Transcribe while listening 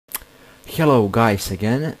Hello guys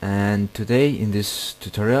again, and today in this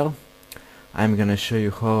tutorial I'm gonna show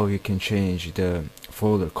you how you can change the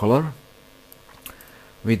folder color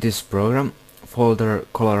with this program, Folder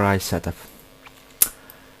Colorize Setup.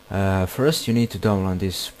 First you need to download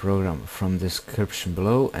this program from the description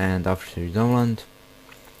below, and after you download,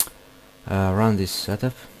 run this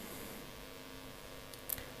setup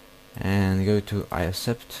and go to I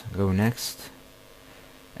accept, go next,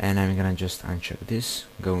 and I'm gonna just uncheck this,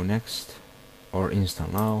 go next or install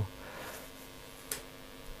now.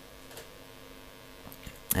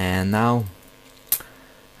 And now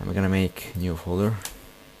I'm gonna make new folder.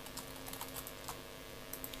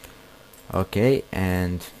 Okay,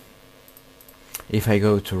 and if I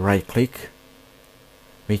go to right click,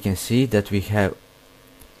 we can see that we have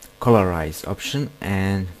colorize option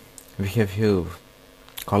and we have few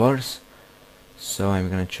colors, so I'm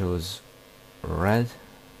gonna choose red.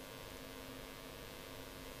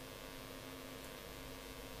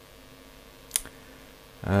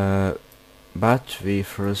 But we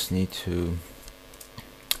first need to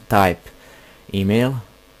type email.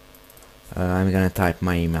 I'm gonna type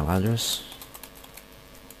my email address.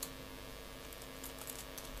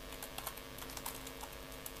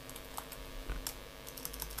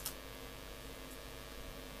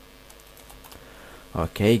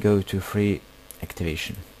 Okay, go to free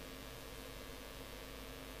activation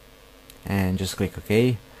and just click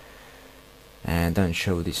OK, and don't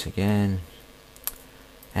show this again,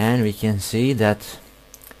 and we can see that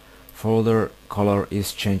folder color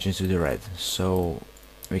is changing to the red, so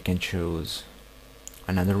we can choose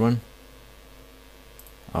another one.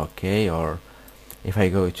 Okay, or if I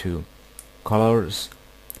go to colors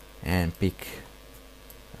and pick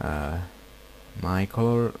my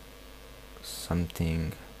color,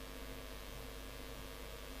 something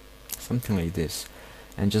like this,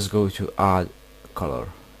 and just go to add color,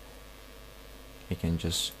 we can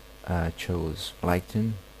just choose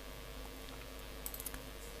lighten.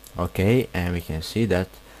 Okay, and we can see that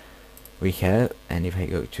we have, and if I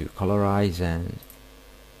go to colorize and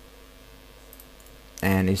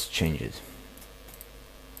it's changed.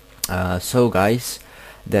 So guys,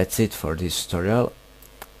 that's it for this tutorial,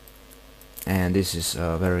 and this is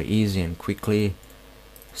very easy and quickly.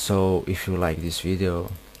 So if you like this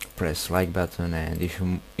video, press like button, and if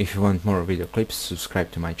you want more video clips,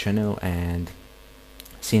 subscribe to my channel, and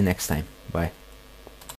see you next time. Bye.